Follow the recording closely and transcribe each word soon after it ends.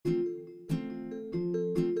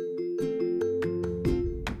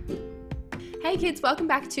Hey kids, welcome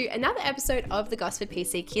back to another episode of the Gosford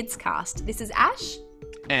PC Kids Cast. This is Ash.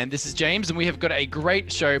 And this is James, and we have got a great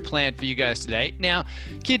show planned for you guys today. Now,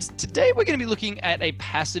 kids, today we're going to be looking at a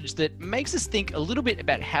passage that makes us think a little bit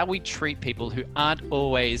about how we treat people who aren't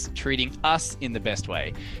always treating us in the best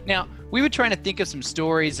way. Now, we were trying to think of some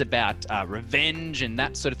stories about revenge and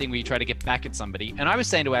that sort of thing where you try to get back at somebody. And I was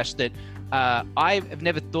saying to Ash that I have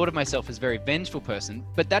never thought of myself as a very vengeful person,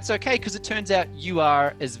 but that's okay because it turns out you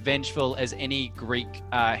are as vengeful as any Greek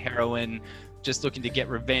heroine just looking to get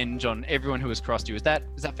revenge on everyone who has crossed you. Is that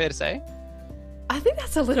fair to say? I think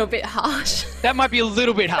that's a little bit harsh. That might be a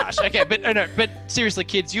little bit harsh. Okay, but seriously,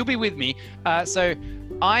 kids, you'll be with me. So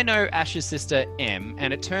I know Ash's sister, Em,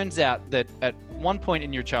 and it turns out that at one point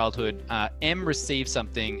in your childhood, Em received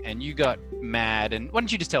something and you got mad. And why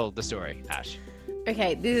don't you just tell the story, Ash?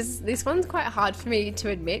 Okay, this one's quite hard for me to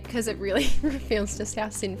admit because it really reveals just how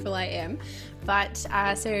sinful I am. But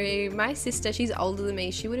so my sister, she's older than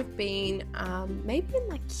me. She would have been maybe in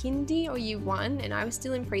like kindy or year one, and I was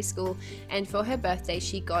still in preschool. And for her birthday,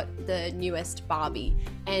 she got the newest Barbie,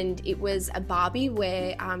 and it was a Barbie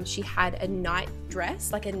where she had a night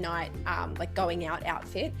dress, like a night like going out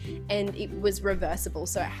outfit, and it was reversible,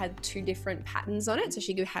 so it had two different patterns on it, so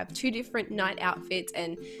she could have two different night outfits,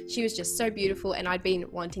 and she was just so beautiful. And I'd been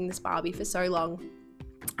wanting this Barbie for so long.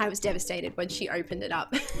 I was devastated when she opened it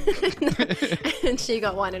up and she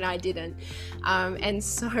got one and I didn't. And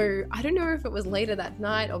so I don't know if it was later that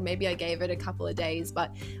night or maybe I gave it a couple of days,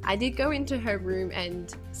 but I did go into her room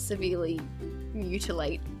and severely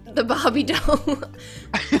mutilate the Barbie doll.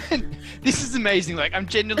 This is amazing. Like, I'm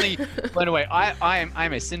genuinely blown away.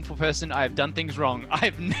 I'm a sinful person. I have done things wrong.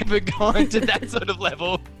 I've never gone to that sort of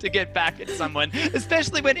level to get back at someone,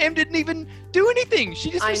 especially when Em didn't even do anything.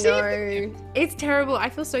 She just received it. It's terrible. I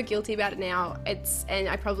feel so guilty about it now. And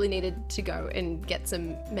I probably needed to go and get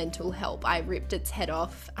some mental help. I ripped its head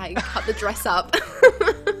off. I cut the dress up.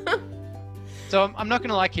 So I'm not going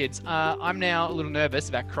to lie, kids. I'm now a little nervous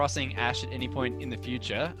about crossing Ash at any point in the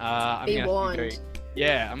future. Be warned.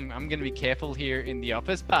 I'm going to be careful here in the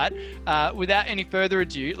office. But without any further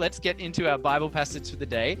ado, let's get into our Bible passage for the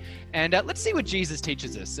day. And let's see what Jesus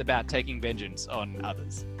teaches us about taking vengeance on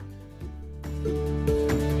others.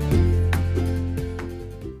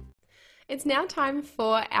 It's now time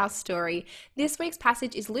for our story. This week's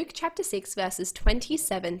passage is Luke chapter 6, verses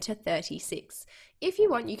 27 to 36. If you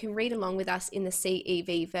want, you can read along with us in the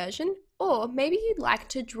CEV version, or maybe you'd like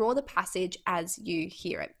to draw the passage as you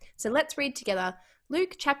hear it. So let's read together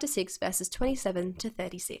Luke chapter 6, verses 27 to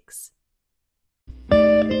 36.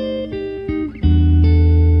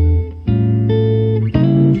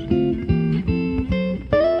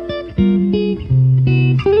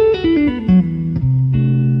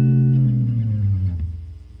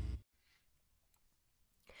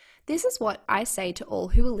 This is what I say to all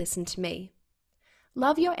who will listen to me.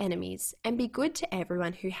 Love your enemies and be good to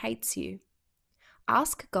everyone who hates you.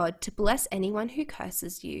 Ask God to bless anyone who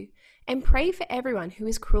curses you and pray for everyone who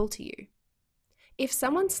is cruel to you. If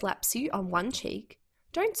someone slaps you on one cheek,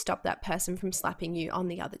 don't stop that person from slapping you on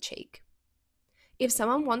the other cheek. If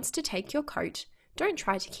someone wants to take your coat, don't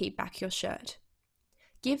try to keep back your shirt.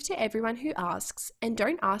 Give to everyone who asks and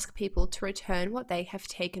don't ask people to return what they have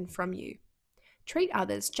taken from you. Treat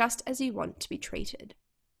others just as you want to be treated.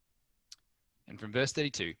 And from verse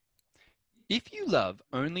 32, if you love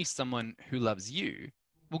only someone who loves you,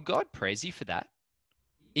 will God praise you for that?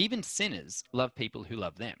 Even sinners love people who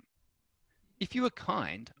love them. If you are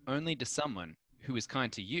kind only to someone who is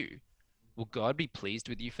kind to you, will God be pleased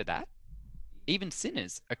with you for that? Even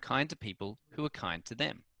sinners are kind to people who are kind to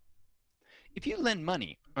them. If you lend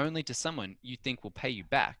money only to someone you think will pay you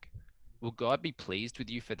back, will God be pleased with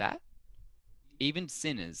you for that? Even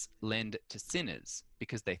sinners lend to sinners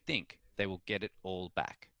because they think they will get it all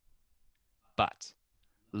back. But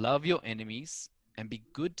love your enemies and be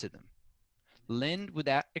good to them. Lend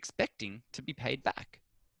without expecting to be paid back.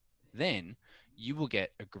 Then you will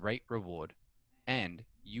get a great reward, and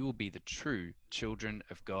you will be the true children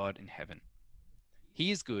of God in heaven.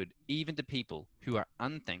 He is good even to people who are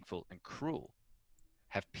unthankful and cruel.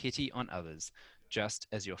 Have pity on others, just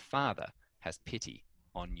as your Father has pity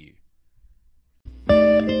on you.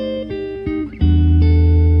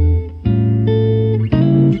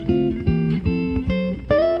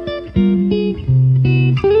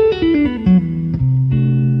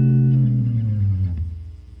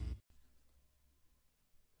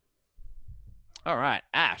 All right,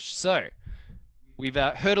 Ash. So we've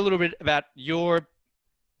heard a little bit about your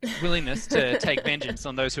willingness to take vengeance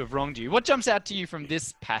on those who have wronged you. What jumps out to you from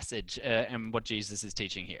this passage and what Jesus is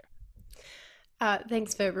teaching here?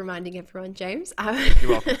 Thanks for reminding everyone, James. You're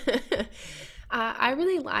welcome. I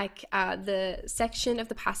really like the section of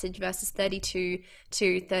the passage, verses 32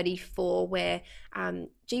 to 34, where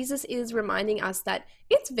Jesus is reminding us that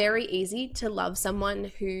it's very easy to love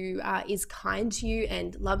someone who is kind to you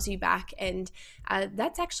and loves you back. And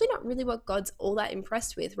that's actually not really what God's all that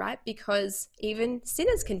impressed with, right? Because even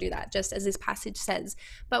sinners can do that, just as this passage says.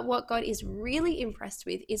 But what God is really impressed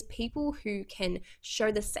with is people who can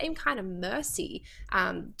show the same kind of mercy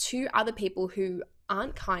to other people who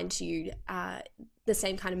aren't kind to you, the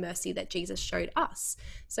same kind of mercy that Jesus showed us.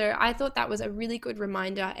 So I thought that was a really good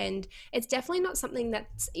reminder, and it's definitely not something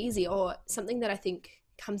that's easy or something that I think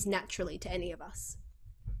comes naturally to any of us.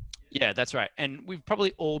 Yeah, that's right. And we've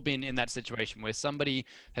probably all been in that situation where somebody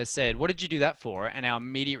has said, "What did you do that for?" And our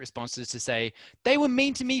immediate response is to say, "They were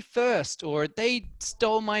mean to me first," or "They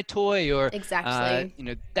stole my toy," or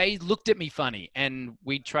Exactly. "They looked at me funny." And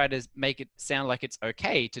we try to make it sound like it's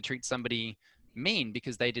okay to treat somebody mean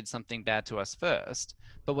because they did something bad to us first.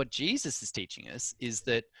 But what Jesus is teaching us is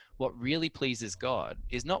that what really pleases God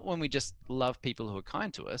is not when we just love people who are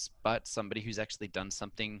kind to us, but somebody who's actually done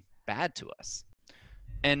something bad to us.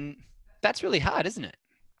 And that's really hard, isn't it?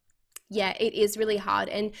 Yeah, it is really hard.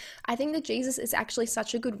 And I think that Jesus is actually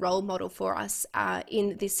such a good role model for us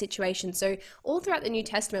in this situation. So, all throughout the New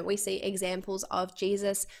Testament, we see examples of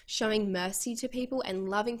Jesus showing mercy to people and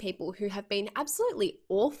loving people who have been absolutely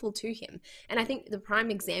awful to him. And I think the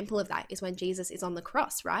prime example of that is when Jesus is on the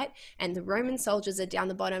cross, right? And the Roman soldiers are down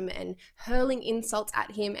the bottom and hurling insults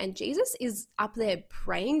at him. And Jesus is up there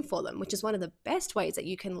praying for them, which is one of the best ways that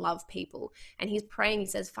you can love people. And he's praying, he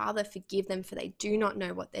says, "Father, forgive them, for they do not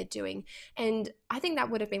know what they're doing." And I think that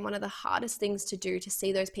would have been one of the hardest things to do, to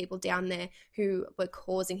see those people down there who were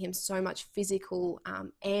causing him so much physical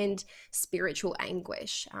and spiritual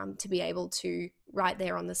anguish, to be able to, right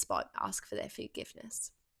there on the spot, ask for their forgiveness.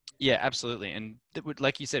 Yeah, absolutely. And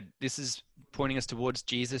like you said, this is pointing us towards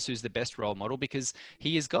Jesus, who's the best role model because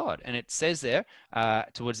he is God. And it says there,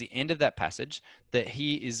 towards the end of that passage, that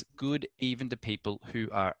he is good even to people who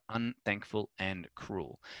are unthankful and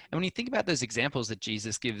cruel. And when you think about those examples that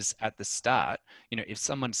Jesus gives at the start, if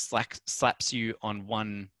someone slaps you on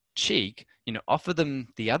one cheek, offer them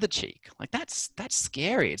the other cheek. Like that's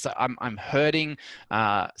scary. It's like I'm hurting,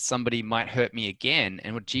 somebody might hurt me again.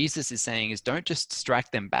 And what Jesus is saying is don't just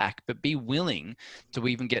strike them back, but be willing to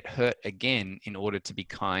even get hurt again in order to be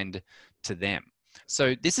kind to them.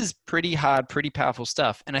 So this is pretty hard, pretty powerful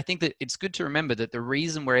stuff. And I think that it's good to remember that the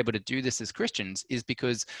reason we're able to do this as Christians is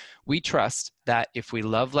because we trust that if we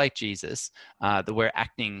love like Jesus, that we're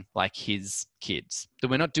acting like his kids, that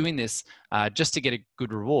we're not doing this just to get a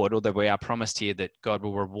good reward, although we are promised here that God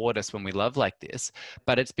will reward us when we love like this,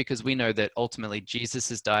 but it's because we know that ultimately Jesus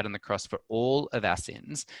has died on the cross for all of our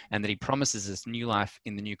sins and that he promises us new life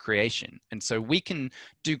in the new creation. And so we can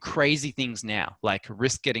do crazy things now, like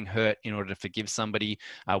risk getting hurt in order to forgive somebody.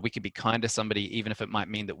 We can be kind to somebody, even if it might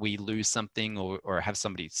mean that we lose something or have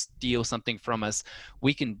somebody steal something from us.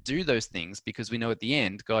 We can do those things because we know at the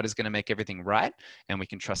end, God is going to make everything right, and we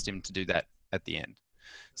can trust him to do that at the end.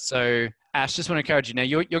 So Ash, just want to encourage you. Now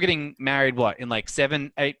you're getting married, what, in like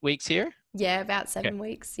 7-8 weeks here? Yeah, about Okay. 7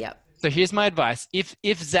 weeks. Yep. So here's my advice. If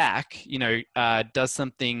Zach, does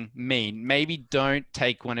something mean, maybe don't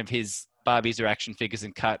take one of his Barbies or action figures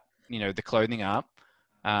and cut, the clothing up.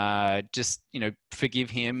 Just, forgive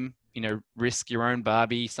him, risk your own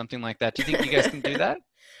Barbie, something like that. Do you think you guys can do that?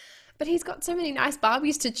 But he's got so many nice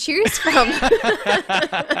Barbies to choose from.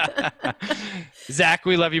 Zach,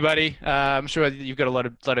 we love you, buddy. I'm sure you've got a lot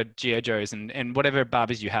of G.I. Joes and whatever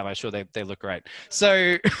Barbies you have, I'm sure they look great.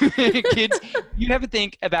 So, kids, you have a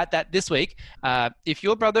think about that this week. If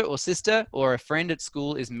your brother or sister or a friend at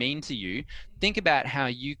school is mean to you, think about how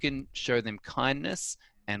you can show them kindness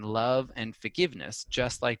and love and forgiveness,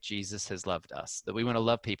 just like Jesus has loved us. That we want to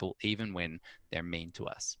love people even when they're mean to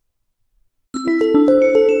us.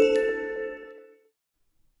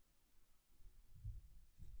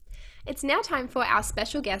 It's now time for our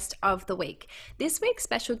special guest of the week. This week's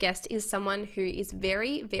special guest is someone who is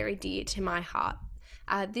very, very dear to my heart.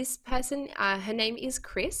 This person, her name is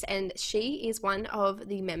Chris, and she is one of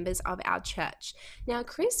the members of our church. Now,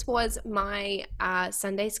 Chris was my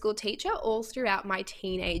Sunday school teacher all throughout my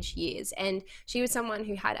teenage years, and she was someone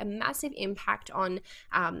who had a massive impact on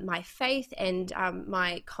my faith and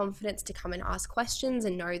my confidence to come and ask questions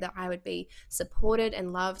and know that I would be supported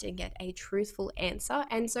and loved and get a truthful answer.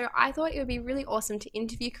 And so I thought it would be really awesome to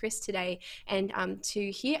interview Chris today and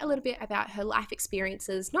to hear a little bit about her life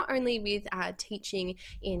experiences, not only with teaching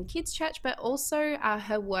in kids church, but also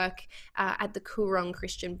her work at the Coorong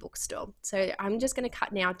Christian bookstore. So I'm just going to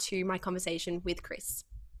cut now to my conversation with Chris.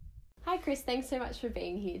 Hi Chris, thanks so much for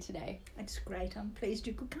being here today. It's great. I'm pleased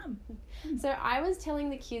you could come. So I was telling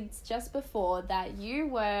the kids just before that you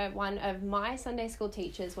were one of my Sunday school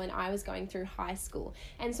teachers when I was going through high school.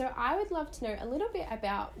 And so I would love to know a little bit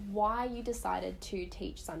about why you decided to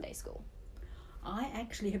teach Sunday school. I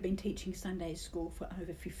actually have been teaching Sunday school for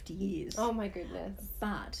over 50 years. Oh my goodness.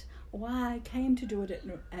 But why I came to do it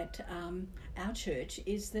at our church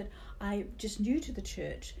is that I just new to the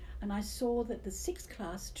church, and I saw that the 6th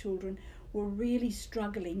class children were really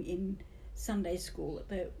struggling in Sunday school.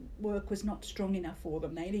 The work was not strong enough for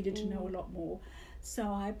them. They needed to know a lot more.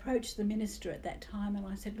 So I approached the minister at that time and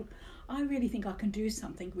I said, look, I really think I can do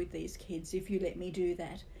something with these kids if you let me do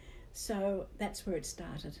that. So that's where it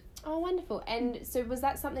started. Oh, wonderful. And so was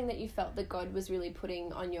that something that you felt that God was really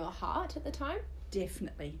putting on your heart at the time?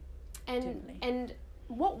 Definitely. And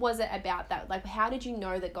what was it about that? Like, how did you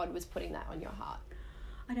know that God was putting that on your heart?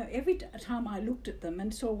 I know every time I looked at them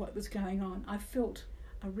and saw what was going on, I felt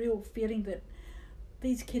a real feeling that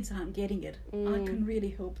these kids aren't getting it. I can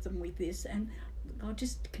really help them with this. And God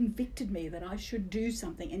just convicted me that I should do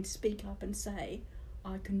something and speak up and say,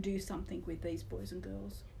 I can do something with these boys and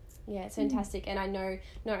girls. Yeah, it's fantastic. And I know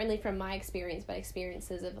not only from my experience, but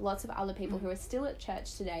experiences of lots of other people who are still at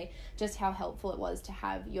church today, just how helpful it was to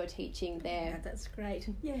have your teaching there. Yeah, that's great.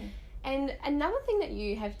 Yeah. And another thing that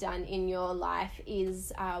you have done in your life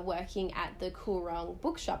is working at the Coorong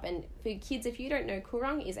bookshop. And for kids, if you don't know,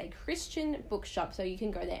 Coorong is a Christian bookshop, so you can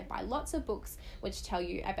go there and buy lots of books which tell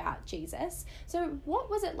you about Jesus. So what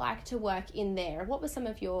was it like to work in there? What were some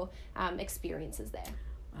of your experiences there?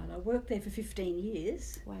 Well, I worked there for 15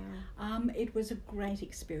 years. Wow. It was a great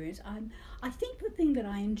experience. I think the thing that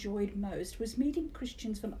I enjoyed most was meeting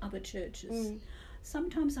Christians from other churches.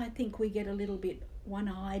 Sometimes I think we get a little bit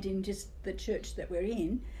one-eyed in just the church that we're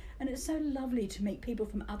in, and it's so lovely to meet people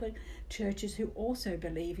from other churches who also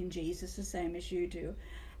believe in Jesus the same as you do,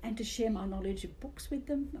 and to share my knowledge of books with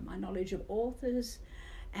them, my knowledge of authors,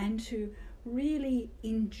 and to really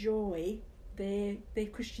enjoy their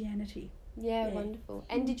Christianity. Yeah, wonderful.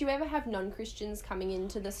 And did you ever have non-Christians coming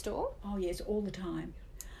into the store? Oh yes, all the time.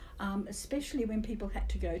 Especially when people had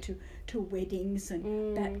to go to weddings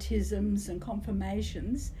and baptisms and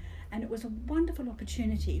confirmations, and it was a wonderful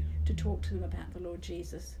opportunity to talk to them about the Lord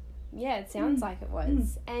Jesus. Yeah, it sounds like it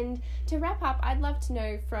was. And to wrap up, I'd love to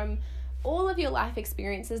know from all of your life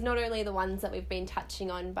experiences, not only the ones that we've been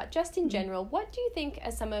touching on, but just in general, what do you think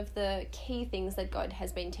are some of the key things that God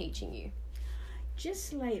has been teaching you?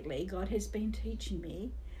 Just lately, God has been teaching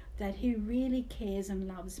me that He really cares and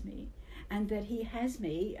loves me, and that He has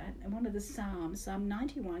me. One of the Psalms, Psalm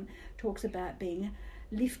 91, talks about being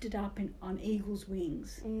lifted up on eagle's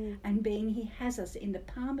wings, and He has us in the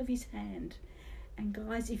palm of His hand. And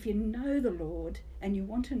guys, if you know the Lord and you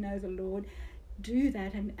want to know the Lord, do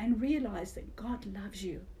that and realise that God loves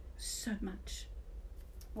you so much.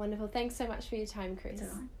 Wonderful. Thanks so much for your time, Chris.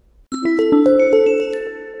 That's all right.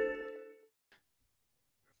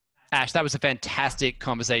 Ash, that was a fantastic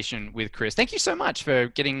conversation with Chris. Thank you so much for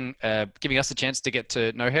giving us a chance to get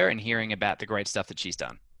to know her and hearing about the great stuff that she's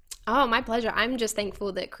done. Oh, my pleasure. I'm just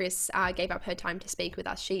thankful that Chris gave up her time to speak with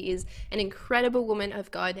us. She is an incredible woman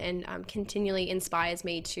of God and continually inspires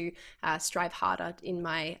me to strive harder in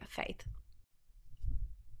my faith.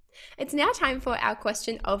 It's now time for our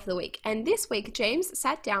question of the week. And this week, James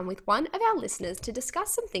sat down with one of our listeners to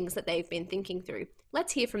discuss some things that they've been thinking through.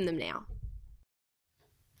 Let's hear from them now.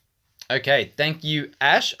 Okay, thank you,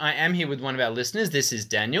 Ash. I am here with one of our listeners. This is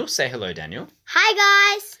Daniel. Say hello, Daniel.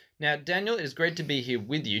 Hi, guys. Now, Daniel, it's great to be here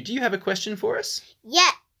with you. Do you have a question for us?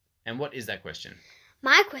 Yeah. And what is that question?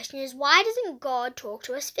 My question is, why doesn't God talk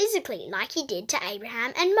to us physically like He did to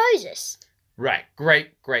Abraham and Moses? Right,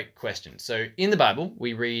 great question. So in the Bible,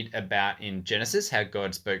 we read about in Genesis how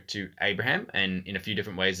God spoke to Abraham and in a few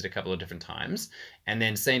different ways at a couple of different times. And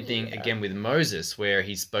then same thing again with Moses, where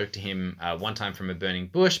he spoke to him one time from a burning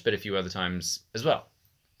bush, but a few other times as well.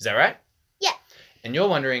 Is that right? Yeah. And you're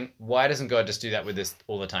wondering, why doesn't God just do that with us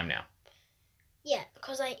all the time now? Yeah,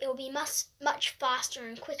 because it will be much faster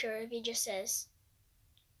and quicker if He just says,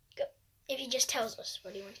 if He just tells us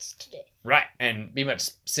what He wants to do. Right, and be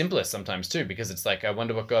much simpler sometimes too, because it's like, I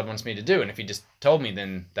wonder what God wants me to do, and if He just told me,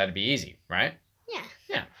 then that'd be easy, right? Yeah.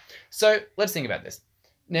 Yeah. So let's think about this.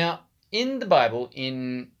 Now, in the Bible,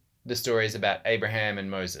 in the stories about Abraham and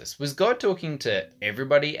Moses, was God talking to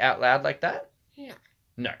everybody out loud like that? No.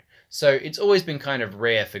 No. So it's always been kind of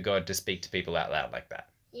rare for God to speak to people out loud like that.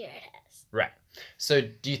 Yeah, it has. Right. So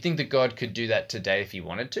do you think that God could do that today if He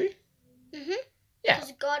wanted to? Mm-hmm. Yeah.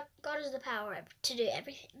 Because God has the power to do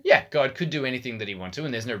everything. Yeah, God could do anything that He wants to,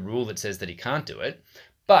 and there's no rule that says that He can't do it.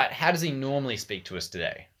 But how does He normally speak to us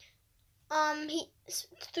today?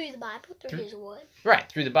 Through the Bible, through his word. Right,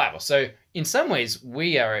 through the Bible. So in some ways,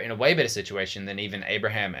 we are in a way better situation than even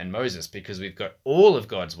Abraham and Moses because we've got all of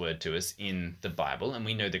God's word to us in the Bible, and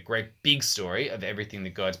we know the great big story of everything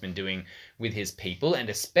that God's been doing with his people, and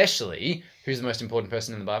especially, who's the most important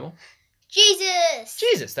person in the Bible? Jesus!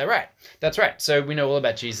 Jesus, that's right. So we know all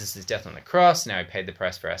about Jesus' death on the cross, and how he paid the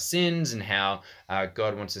price for our sins, and how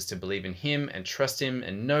God wants us to believe in him and trust him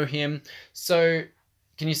and know him. So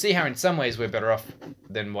can you see how in some ways we're better off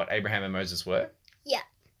than what Abraham and Moses were? Yeah.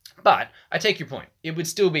 But I take your point. It would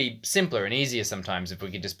still be simpler and easier sometimes if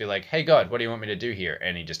we could just be like, hey, God, what do you want me to do here?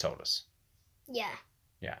 And he just told us. Yeah.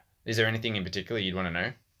 Yeah. Is there anything in particular you'd want to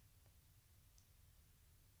know?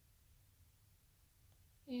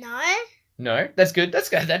 No. No? That's good. That's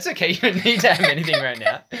good. That's okay. You don't need to have anything right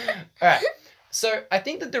now. All right. So I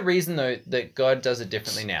think that the reason, though, that God does it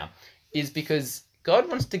differently now is because God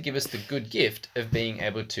wants to give us the good gift of being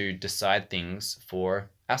able to decide things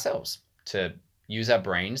for ourselves, to use our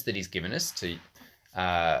brains that he's given us to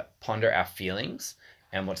ponder our feelings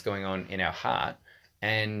and what's going on in our heart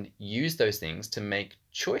and use those things to make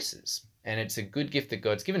choices. And it's a good gift that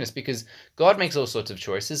God's given us because God makes all sorts of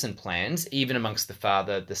choices and plans, even amongst the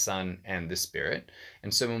Father, the Son, and the Spirit.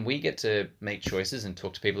 And so when we get to make choices and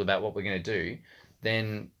talk to people about what we're going to do,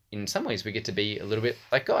 then in some ways we get to be a little bit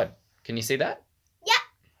like God. Can you see that? Yeah.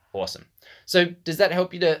 Awesome. So does that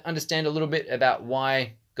help you to understand a little bit about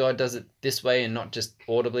why God does it this way and not just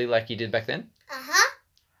audibly like he did back then? Uh-huh.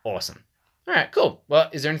 Awesome. All right, cool.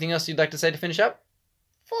 Well, is there anything else you'd like to say to finish up?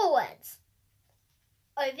 4 words.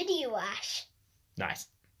 Over to you, Ash. Nice.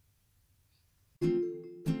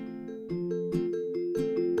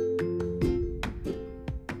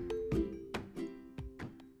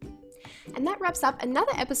 And that wraps up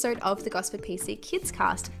another episode of the Gosford PC Kids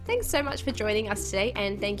Cast. Thanks so much for joining us today,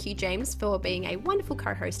 and thank you, James, for being a wonderful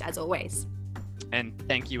co-host as always. And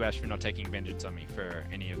thank you, Ash, for not taking vengeance on me for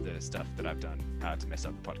any of the stuff that I've done to mess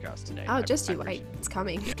up the podcast today. Oh, I just you appreciate wait. It's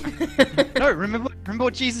coming. No, remember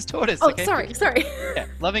what Jesus taught us. Oh, okay? sorry. Yeah,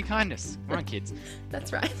 loving kindness. Come on, kids.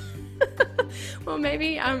 That's right. Well,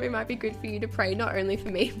 maybe it might be good for you to pray not only for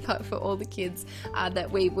me, but for all the kids,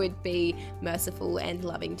 that we would be merciful and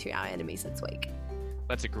loving to our enemies this week.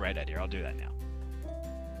 That's a great idea. I'll do that now.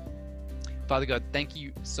 Father God, thank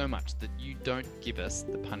you so much that you don't give us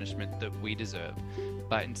the punishment that we deserve,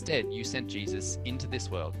 but instead you sent Jesus into this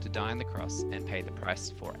world to die on the cross and pay the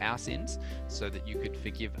price for our sins so that you could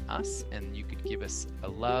forgive us and you could give us a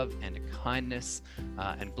love and a kindness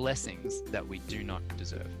and blessings that we do not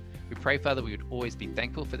deserve. We pray, Father, we would always be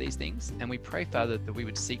thankful for these things, and we pray, Father, that we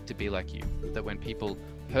would seek to be like you, that when people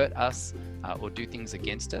hurt us or do things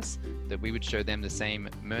against us, that we would show them the same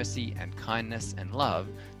mercy and kindness and love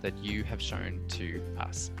that you have shown to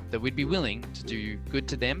us, that we'd be willing to do good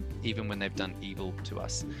to them even when they've done evil to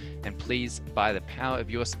us. And please, by the power of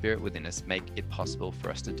your Spirit within us, make it possible for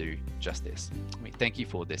us to do just this. We thank you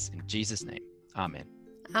for this in Jesus' name. Amen.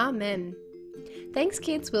 Amen. Thanks,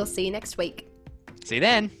 kids. We'll see you next week. See you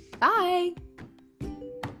then. Bye.